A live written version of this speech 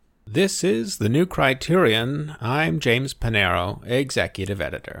This is the new Criterion. I'm James Panero, Executive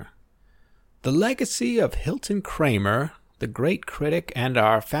Editor. The legacy of Hilton Kramer, the great critic and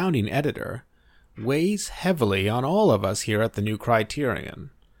our founding editor, weighs heavily on all of us here at the new Criterion.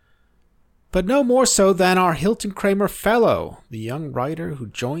 But no more so than our Hilton Kramer Fellow, the young writer who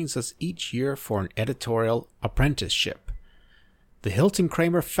joins us each year for an editorial apprenticeship. The Hilton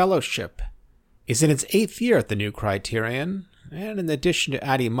Kramer Fellowship is in its 8th year at the new Criterion, and in addition to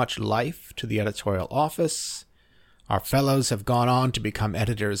adding much life to the editorial office, our fellows have gone on to become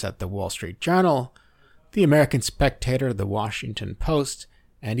editors at the Wall Street Journal, the American Spectator, the Washington Post,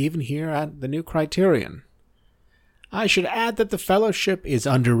 and even here at the new Criterion. I should add that the fellowship is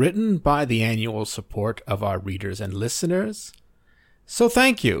underwritten by the annual support of our readers and listeners. So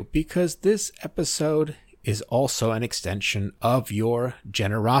thank you, because this episode is also an extension of your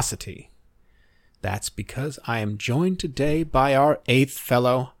generosity. That's because I am joined today by our 8th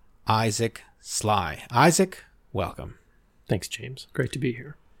fellow, Isaac Sligh. Isaac, welcome. Thanks, James. Great to be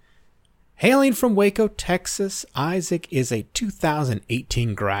here. Hailing from Waco, Texas, Isaac is a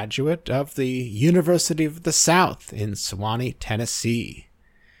 2018 graduate of the University of the South in Sewanee, Tennessee.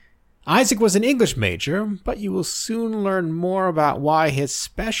 Isaac was an English major, but you will soon learn more about why his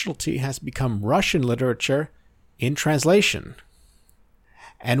specialty has become Russian literature in translation.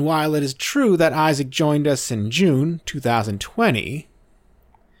 And while it is true that Isaac joined us in June 2020,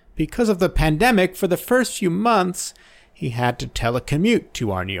 because of the pandemic, for the first few months, he had to telecommute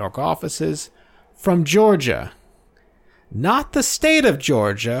to our New York offices from Georgia. Not the state of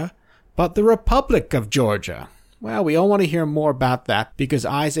Georgia, but the Republic of Georgia. Well, we all want to hear more about that because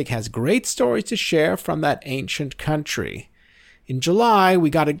Isaac has great stories to share from that ancient country. In July, we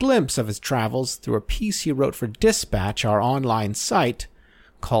got a glimpse of his travels through a piece he wrote for Dispatch, our online site,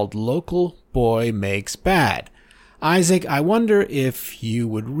 called Local Boy Makes Bad. Isaac, I wonder if you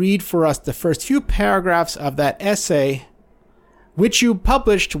would read for us the first few paragraphs of that essay, which you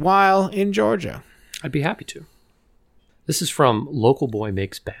published while in Georgia. I'd be happy to. This is from Local Boy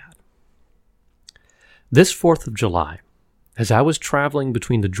Makes Bad. This 4th of July, as I was traveling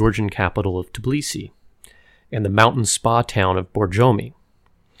between the Georgian capital of Tbilisi and the mountain spa town of Borjomi,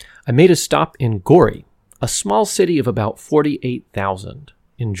 I made a stop in Gori, a small city of about 48,000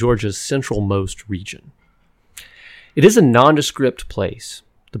 in Georgia's centralmost region. It is a nondescript place,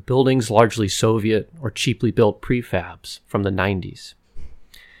 the buildings largely Soviet or cheaply built prefabs from the 90s.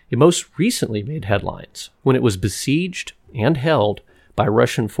 It most recently made headlines when it was besieged and held by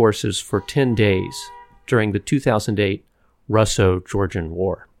Russian forces for 10 days during the 2008 Russo-Georgian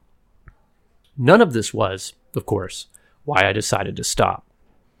War. None of this was, of course, why I decided to stop.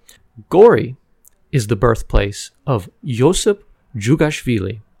 Gori is the birthplace of Josip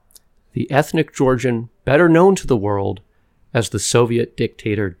Jugashvili, the ethnic Georgian better known to the world as the Soviet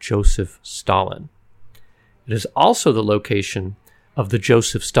dictator Joseph Stalin. It is also the location of the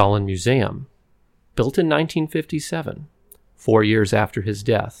Joseph Stalin Museum, built in 1957, 4 years after his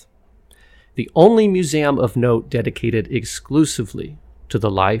death, the only museum of note dedicated exclusively to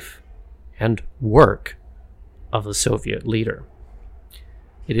the life and work of the Soviet leader.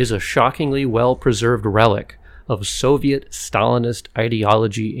 It is a shockingly well-preserved relic of Soviet Stalinist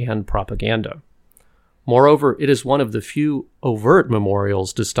ideology and propaganda. Moreover, it is one of the few overt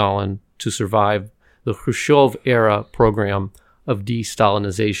memorials to Stalin to survive the Khrushchev-era program of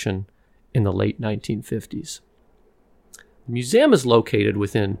de-Stalinization in the late 1950s. The museum is located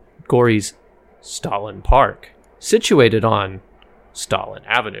within Gori's Stalin Park, situated on Stalin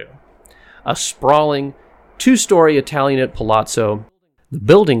Avenue, a sprawling 2-story Italianate palazzo. The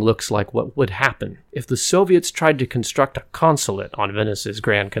building looks like what would happen if the Soviets tried to construct a consulate on Venice's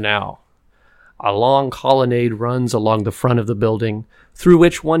Grand Canal. A long colonnade runs along the front of the building, through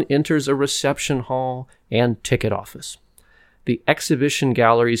which one enters a reception hall and ticket office. The exhibition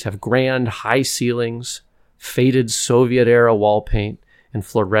galleries have grand high ceilings, faded Soviet-era wall paint, and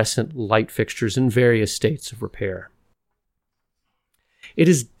fluorescent light fixtures in various states of repair. It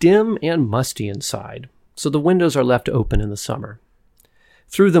is dim and musty inside, so the windows are left open in the summer.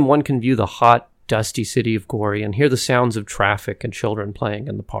 Through them, one can view the hot, dusty city of Gori and hear the sounds of traffic and children playing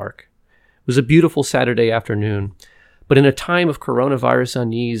in the park. It was a beautiful Saturday afternoon, but in a time of coronavirus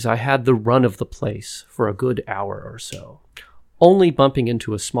unease, I had the run of the place for a good hour or so, only bumping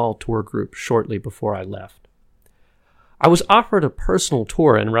into a small tour group shortly before I left. I was offered a personal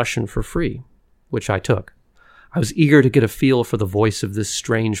tour in Russian for free, which I took. I was eager to get a feel for the voice of this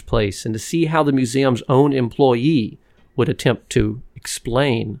strange place and to see how the museum's own employee would attempt to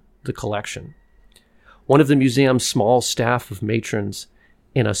explain the collection. One of the museum's small staff of matrons,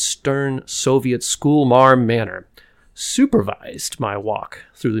 in a stern Soviet schoolmarm manner, supervised my walk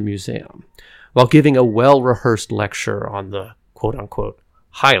through the museum while giving a well-rehearsed lecture on the quote-unquote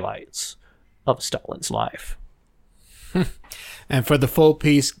highlights of Stalin's life. And for the full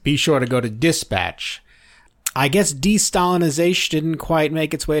piece, be sure to go to Dispatch. I guess de-Stalinization didn't quite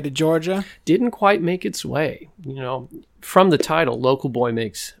make its way to Georgia? Didn't quite make its way. From the title, Local Boy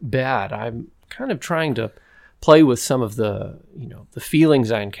Makes Bad, I'm kind of trying to play with some of the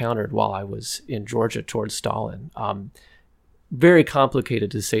feelings I encountered while I was in Georgia towards Stalin. Very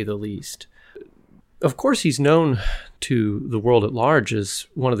complicated, to say the least. Of course, he's known to the world at large as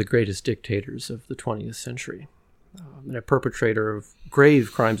one of the greatest dictators of the 20th century, and a perpetrator of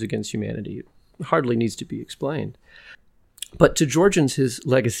grave crimes against humanity. It hardly needs to be explained. But to Georgians, his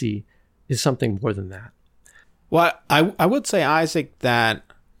legacy is something more than that. Well, I would say, Isaac, that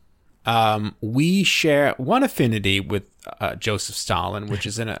we share one affinity with Joseph Stalin, which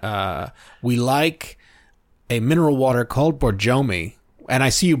is we like a mineral water called Borjomi. And I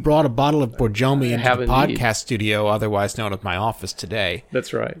see you brought a bottle of Borjomi into the podcast studio, otherwise known as my office today.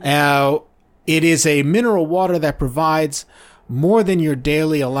 That's right. It is a mineral water that provides more than your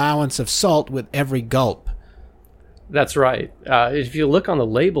daily allowance of salt with every gulp. That's right. If you look on the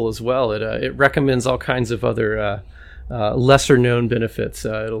label as well, it recommends all kinds of other lesser-known benefits.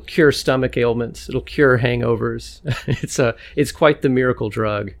 It'll cure stomach ailments. It'll cure hangovers. It's quite the miracle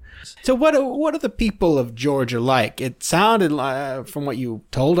drug. So what are the people of Georgia like? It sounded like, from what you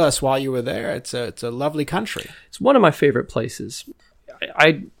told us while you were there, it's a lovely country. It's one of my favorite places.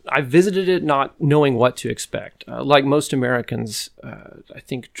 I visited it not knowing what to expect. Like most Americans, I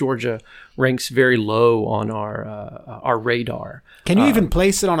think Georgia ranks very low on our radar. Can you even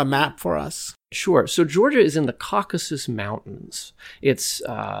place it on a map for us? Sure. So Georgia is in the Caucasus Mountains. It's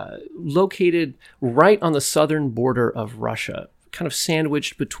located right on the southern border of Russia, kind of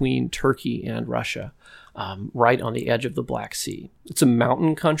sandwiched between Turkey and Russia, right on the edge of the Black Sea. It's a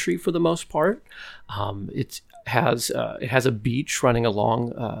mountain country for the most part. It has a beach running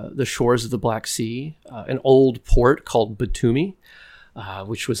along the shores of the Black Sea, an old port called Batumi,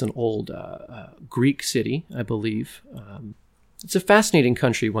 which was an old Greek city, I believe. It's a fascinating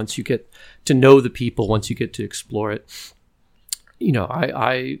country once you get to know the people, once you get to explore it.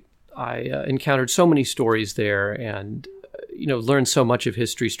 I encountered so many stories there, and learned so much of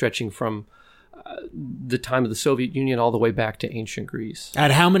history stretching from the time of the Soviet Union all the way back to ancient Greece.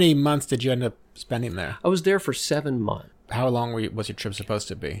 And how many months did you end up spending there? I was there for 7 months. How long was your trip supposed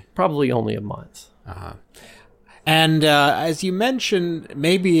to be? Probably only a month. Uh-huh. And as you mentioned,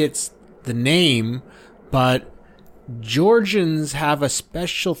 maybe it's the name, but Georgians have a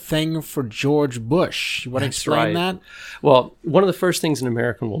special thing for George Bush. You want to explain that? Well, one of the first things an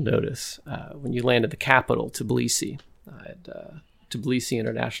American will notice when you land at the capital, Tbilisi, at Tbilisi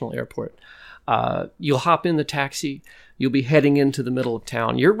International Airport, you'll hop in the taxi. You'll be heading into the middle of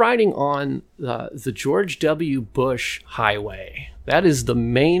town. You're riding on the George W. Bush Highway. That is the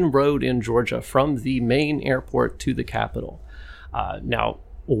main road in Georgia from the main airport to the capital. Now,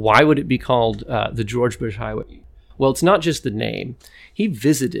 why would it be called the George Bush Highway? Well, it's not just the name. He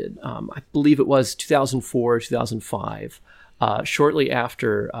visited, I believe it was 2004, 2005, shortly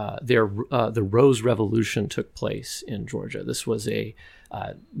after the Rose Revolution took place in Georgia. This was a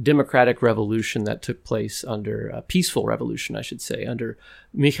democratic revolution that took place under a peaceful revolution, I should say, under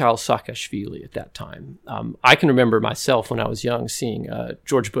Mikhail Saakashvili at that time. I can remember myself when I was young seeing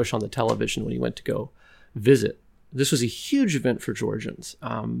George Bush on the television when he went to go visit. This was a huge event for Georgians,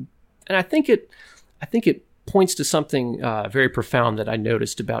 and I think it points to something very profound that I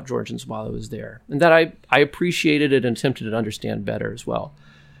noticed about Georgians while I was there, and that I appreciated it and attempted to understand better as well.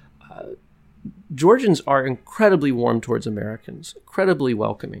 Georgians are incredibly warm towards Americans, incredibly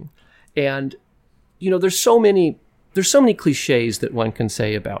welcoming, and there's so many cliches that one can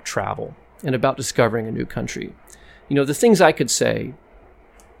say about travel and about discovering a new country. The things I could say: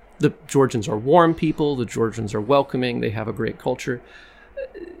 the Georgians are warm people, the Georgians are welcoming, they have a great culture.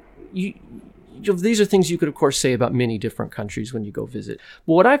 These are things you could, of course, say about many different countries when you go visit.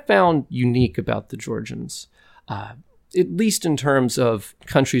 But what I found unique about the Georgians, at least in terms of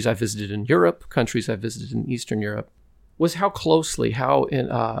countries I visited in Europe, countries I visited in Eastern Europe, was how closely, how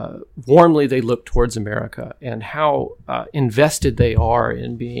warmly they look towards America, and how invested they are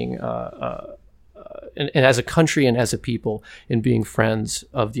in being, and as a country and as a people, in being friends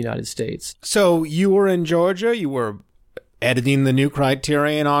of the United States. So you were in Georgia, you were editing the new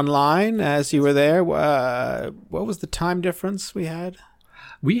Criterion online as you were there. What was the time difference we had?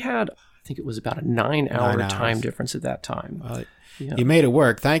 We had, I think it was about a 9-hour time difference at that time. You made it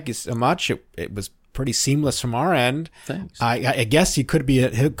work. Thank you so much. It was pretty seamless from our end. Thanks. I guess he could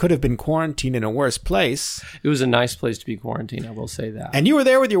have been quarantined in a worse place. It was a nice place to be quarantined, I will say that. And you were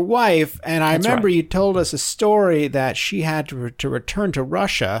there with your wife, and I remember right. you told us a story that she had to return to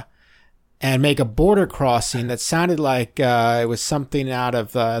Russia and make a border crossing that sounded like it was something out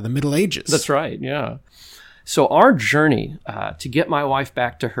of the Middle Ages. That's right, yeah. So our journey to get my wife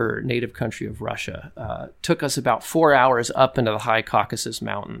back to her native country of Russia took us about 4 hours up into the high Caucasus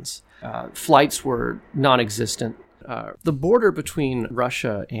Mountains. Flights were non-existent. The border between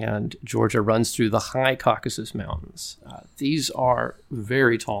Russia and Georgia runs through the high Caucasus Mountains. These are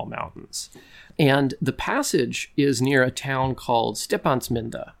very tall mountains. And the passage is near a town called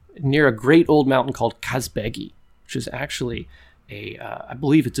Stepansminda, near a great old mountain called Kazbegi, which is actually I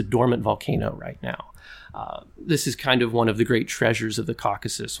believe it's a dormant volcano right now. This is kind of one of the great treasures of the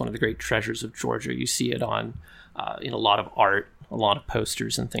Caucasus, one of the great treasures of Georgia. You see it on in a lot of art, a lot of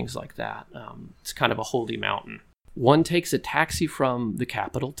posters and things like that. It's kind of a holy mountain. One takes a taxi from the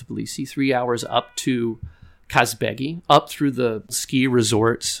capital, Tbilisi, 3 hours up to Kazbegi, up through the ski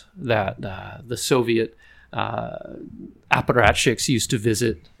resorts that the Soviet apparatchiks used to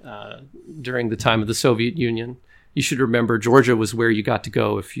visit during the time of the Soviet Union. You should remember Georgia was where you got to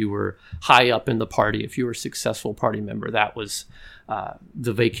go if you were high up in the party, if you were a successful party member. That was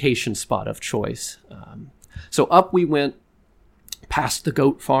the vacation spot of choice. So up we went, past the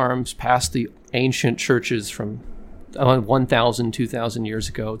goat farms, past the ancient churches from 1,000, 2,000 years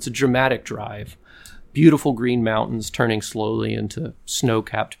ago. It's a dramatic drive. Beautiful green mountains turning slowly into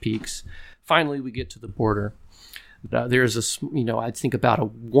snow-capped peaks. Finally, we get to the border. There's I'd think about a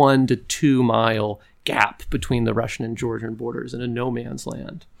 1 to 2 mile gap between the Russian and Georgian borders in a no man's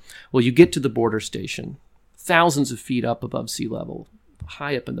land. Well, you get to the border station, thousands of feet up above sea level,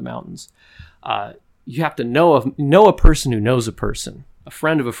 high up in the mountains. You have to know a person who knows a person, a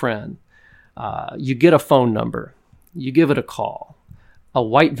friend of a friend. You get a phone number. You give it a call. A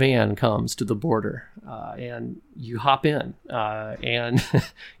white van comes to the border, and you hop in, and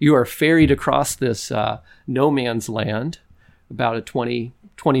you are ferried across this no man's land, about a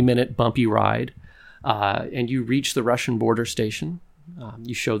 20-minute bumpy ride, and you reach the Russian border station.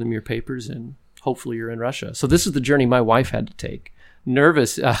 You show them your papers, and hopefully you're in Russia. So this is the journey my wife had to take.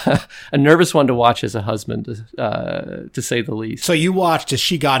 Nervous, a nervous one to watch as a husband, to say the least. So you watched as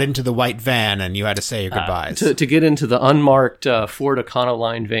she got into the white van and you had to say your goodbyes. To get into the unmarked Ford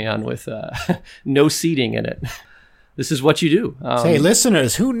Econoline van with no seating in it. This is what you do. Say,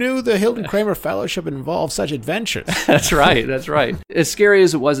 listeners, who knew the Hilton Kramer Fellowship involved such adventures? That's right. That's right. As scary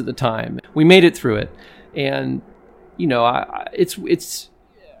as it was at the time, we made it through it, and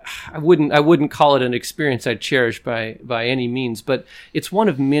I wouldn't call it an experience I'd cherish by any means, but it's one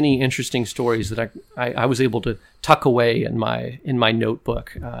of many interesting stories that I was able to tuck away in my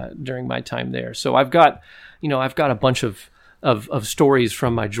notebook during my time there. So I've got a bunch of stories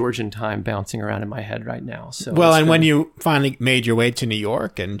from my Georgian time bouncing around in my head right now. So when you finally made your way to New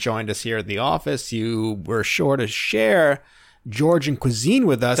York and joined us here at the office, you were sure to share Georgian cuisine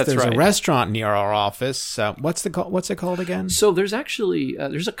with us. There's a restaurant near our office. What's it called again? So there's actually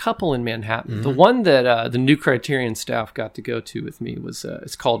there's a couple in Manhattan. Mm-hmm. The one that the new Criterion staff got to go to with me was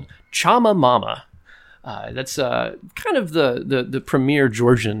it's called Chama Mama. That's kind of the premier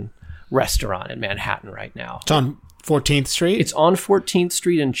Georgian restaurant in Manhattan right now. It's on 14th Street? It's on 14th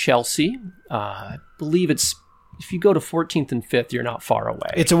Street in Chelsea. I believe if you go to 14th and 5th, you're not far away.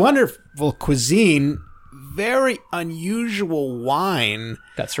 It's a wonderful cuisine. Very unusual wine.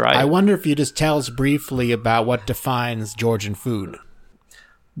 That's right. I wonder if you just tell us briefly about what defines Georgian food.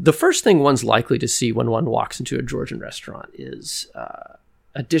 The first thing one's likely to see when one walks into a Georgian restaurant is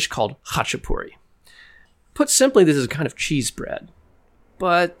a dish called khachapuri. Put simply, this is a kind of cheese bread,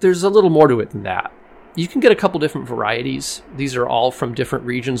 but there's a little more to it than that. You can get a couple different varieties. These are all from different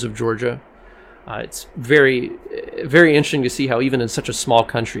regions of Georgia. It's very, very interesting to see how even in such a small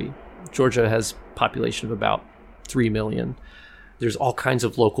country, Georgia has a population of about 3 million. There's all kinds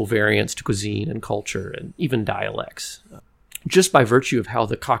of local variants to cuisine and culture and even dialects. Just by virtue of how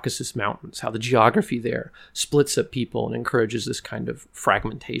the Caucasus Mountains, how the geography there splits up people and encourages this kind of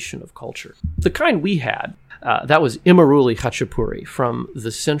fragmentation of culture. The kind we had, that was Imaruli khachapuri from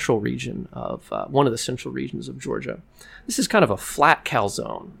the central region of, one of the central regions of Georgia. This is kind of a flat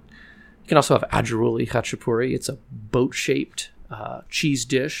calzone. You can also have Ajaruli khachapuri. It's a boat-shaped cheese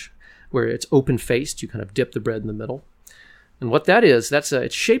dish where it's open-faced. You kind of dip the bread in the middle. And what that is,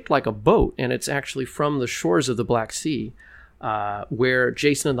 it's shaped like a boat, and it's actually from the shores of the Black Sea, where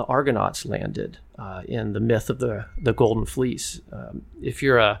Jason and the Argonauts landed in the myth of the Golden Fleece. If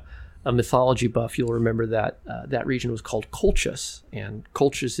you're a mythology buff, you'll remember that that region was called Colchis, and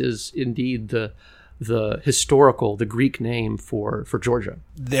Colchis is indeed the the Greek name for Georgia.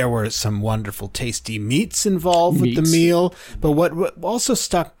 There were some wonderful tasty meats involved with the meal, but what also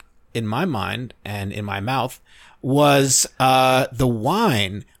stuck in my mind and in my mouth was the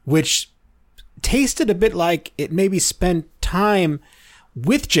wine, which tasted a bit like it maybe spent time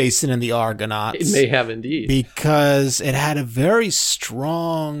with Jason and the Argonauts. It may have indeed. Because it had a very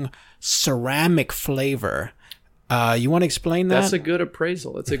strong ceramic flavor. You want to explain that? That's a good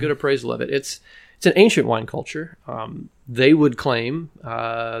appraisal. It's a good appraisal of it. It's an ancient wine culture. They would claim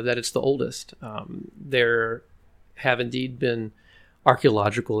that it's the oldest. There have indeed been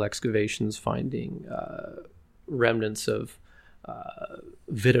archaeological excavations finding remnants of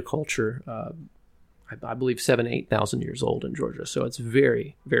viticulture, I believe 7,000-8,000 years old in Georgia. So it's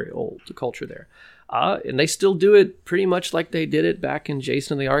very, very old, the culture there. And they still do it pretty much like they did it back in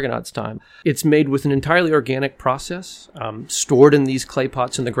Jason and the Argonauts' time. It's made with an entirely organic process, stored in these clay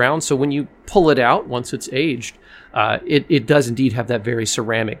pots in the ground. So when you pull it out, once it's aged, it does indeed have that very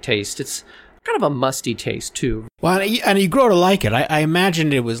ceramic taste. It's kind of a musty taste, too. Well, and you grow to like it. I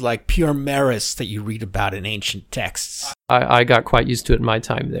imagined it was like pure Maris that you read about in ancient texts. I got quite used to it in my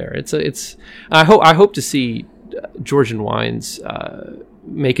time there. I hope to see Georgian wines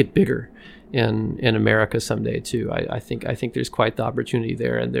make it bigger in America someday too. I think there's quite the opportunity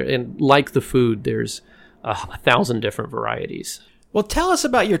there, and like the food, there's 1,000 different varieties. Well, tell us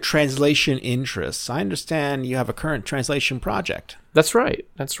about your translation interests. I understand you have a current translation project. That's right.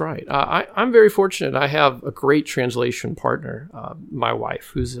 I'm very fortunate. I have a great translation partner, my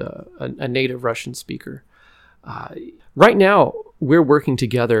wife, who's a native Russian speaker. Right now, we're working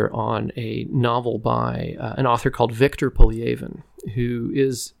together on a novel by an author called Viktor Polyevin, who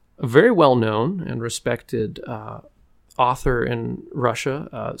is a very well-known and respected author in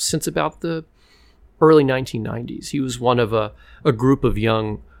Russia since about the early 1990s. He was one of a group of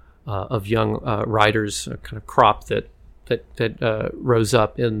young writers, a kind of crop that rose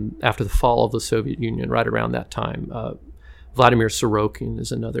up after the fall of the Soviet Union, right around that time. Vladimir Sorokin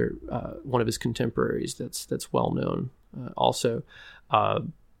is another one of his contemporaries that's well known. Also,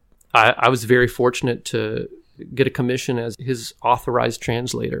 I was very fortunate to get a commission as his authorized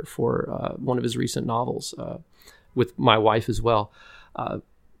translator for one of his recent novels, with my wife as well.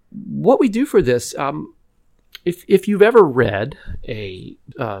 What we do for this, if you've ever read a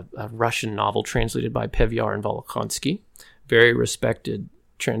Russian novel translated by Pevyar and Volokonsky, very respected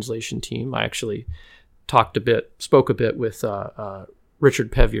translation team. I actually spoke a bit with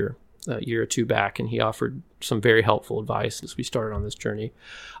Richard Pevyar a year or two back, and he offered some very helpful advice as we started on this journey.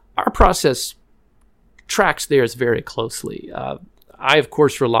 Our process tracks theirs very closely. I, of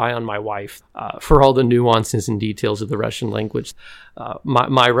course, rely on my wife for all the nuances and details of the Russian language.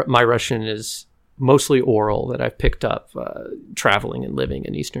 My Russian is mostly oral that I've picked up traveling and living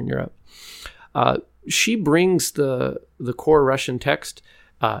in Eastern Europe. She brings the core Russian text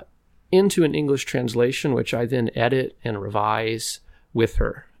into an English translation, which I then edit and revise with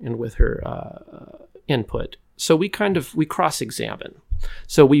her and with her input. So we cross-examine.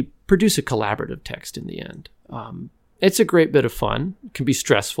 So we produce a collaborative text in the end. It's a great bit of fun. It can be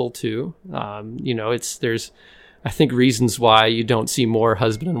stressful too. There's, I think, reasons why you don't see more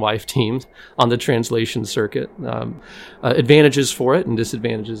husband and wife teams on the translation circuit. Advantages for it and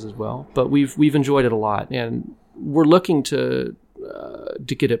disadvantages as well. But we've enjoyed it a lot, and we're looking to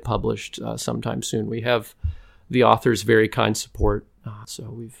get it published sometime soon. We have the author's very kind support.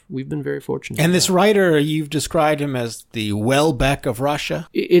 So we've been very fortunate. And this writer, you've described him as the Welbeck of Russia?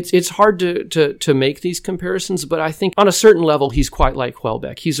 It's hard to make these comparisons, but I think on a certain level, he's quite like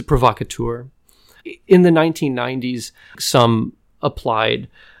Welbeck. He's a provocateur. In the 1990s, some applied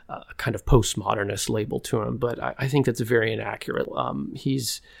a kind of postmodernist label to him, but I think that's very inaccurate.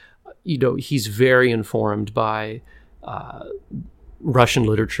 He's very informed by Russian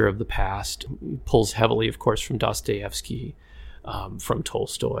literature of the past. He pulls heavily, of course, from Dostoevsky, from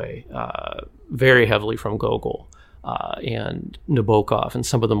Tolstoy, very heavily from Gogol and Nabokov, and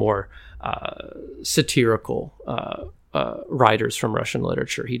some of the more satirical writers from Russian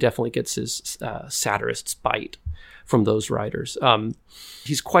literature. He definitely gets his satirist's bite from those writers.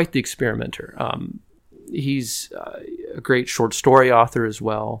 He's quite the experimenter. He's a great short story author as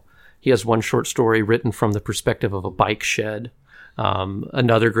well. He has one short story written from the perspective of a bike shed.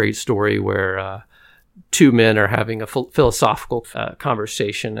 Another great story where two men are having a philosophical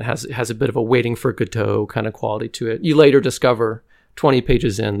conversation. It has a bit of a Waiting for Godot kind of quality to it. You later discover 20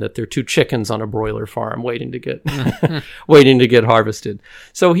 pages in that they're two chickens on a broiler farm waiting to get harvested.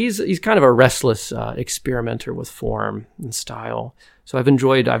 So he's kind of a restless experimenter with form and style. So I've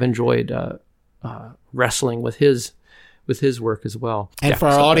enjoyed wrestling with his his work as well. And for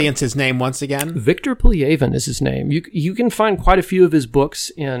our audience, his name once again? Victor Polyevin is his name. You can find quite a few of his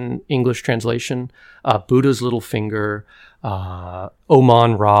books in English translation. Buddha's Little Finger,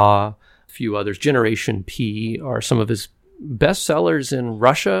 Oman Ra, a few others. Generation P are some of his bestsellers in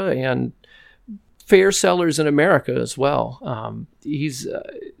Russia and fair sellers in America as well.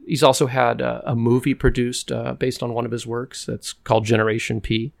 He's also had a movie produced based on one of his works that's called Generation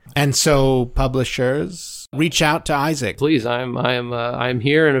P. And so publishers, reach out to Isaac. Please, I'm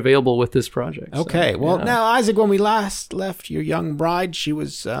here and available with this project. Okay. So, well, yeah. Now, Isaac, when we last left your young bride, she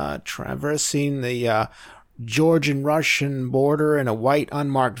was traversing the Georgian-Russian border in a white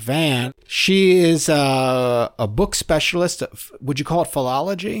unmarked van. She is a book specialist. Would you call it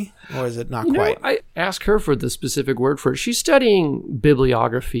philology, or is it not quite? I ask her for the specific word for it. She's studying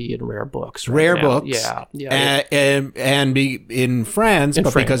bibliography and rare books. Rare now. books. Yeah. And be in France, In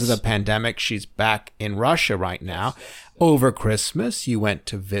but France. because of the pandemic, she's back in Russia right now. Over Christmas, you went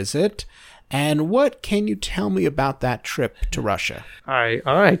to visit. And what can you tell me about that trip to Russia?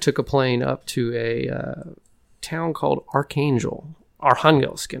 I took a plane up to a town called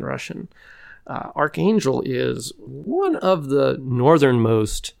Arkhangelsk in Russian. Archangel is one of the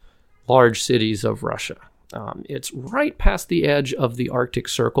northernmost large cities of Russia. It's right past the edge of the Arctic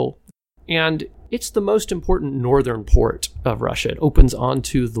Circle, and it's the most important northern port of Russia. It opens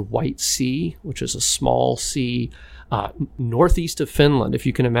onto the White Sea, which is a small sea northeast of Finland, if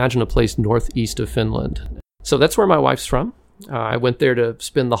you can imagine a place northeast of Finland. So that's where my wife's from. I went there to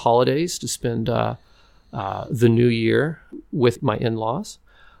spend the holidays, to spend the new year with my in-laws.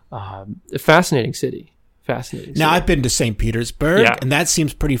 A fascinating city. Now, I've been to St. Petersburg, and that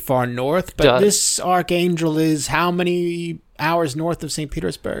seems pretty far north, but this Archangel is how many hours north of St.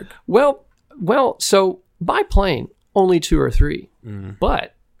 Petersburg? Well, so by plane, only 2 or 3.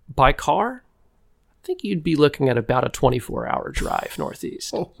 But by car, I think you'd be looking at about a 24-hour drive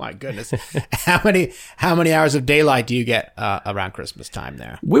northeast. Oh, my goodness. How many hours of daylight do you get around Christmas time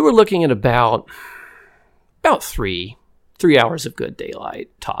there? We were looking at about 3 hours of good daylight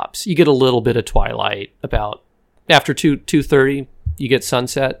tops. You get a little bit of twilight about after 2:30. You get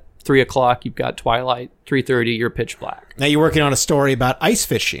sunset. 3 o'clock, you've got twilight. 3:30, you're pitch black. Now you're working on a story about ice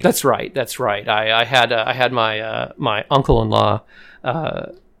fishing. That's right. I had my uncle-in-law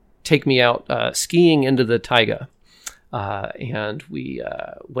take me out skiing into the taiga, and we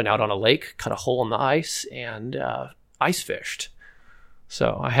went out on a lake, cut a hole in the ice, and ice fished.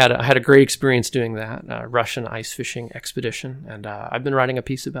 So I had a great experience doing that, Russian ice fishing expedition, and I've been writing a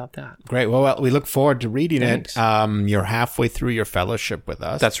piece about that. Great. Well, we look forward to reading Thanks. it. You're halfway through your fellowship with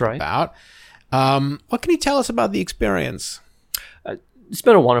us. That's right. What can you tell us about the experience? It's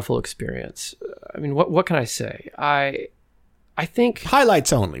been a wonderful experience. I mean, what can I say? I think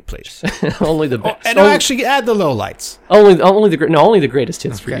Highlights only, please. only the best. And actually add the lowlights. Only the greatest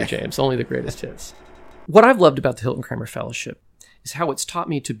hits for you, James. Only the greatest hits. What I've loved about the Hilton Kramer Fellowship is how it's taught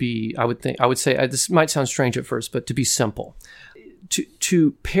me to be, I would say, this might sound strange at first, but to be simple,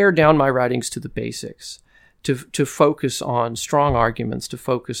 to pare down my writings to the basics, to focus on strong arguments, to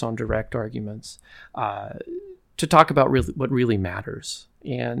focus on direct arguments, to talk about what really matters.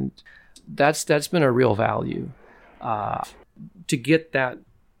 And that's been a real value, to get that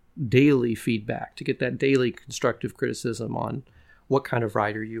daily feedback, to get that daily constructive criticism on what kind of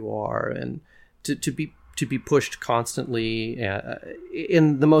writer you are, and to be pushed constantly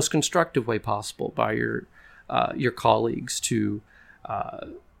in the most constructive way possible by your colleagues to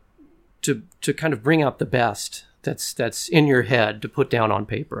kind of bring out the best that's in your head to put down on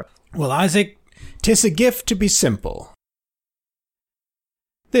paper. Well, Isaac, 'tis a gift to be simple.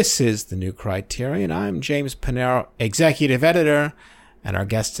 This is the New Criterion. I'm James Panero, executive editor, and our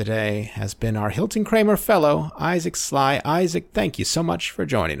guest today has been our Hilton Kramer Fellow, Isaac Sligh. Isaac, thank you so much for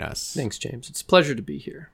joining us. Thanks, James. It's a pleasure to be here.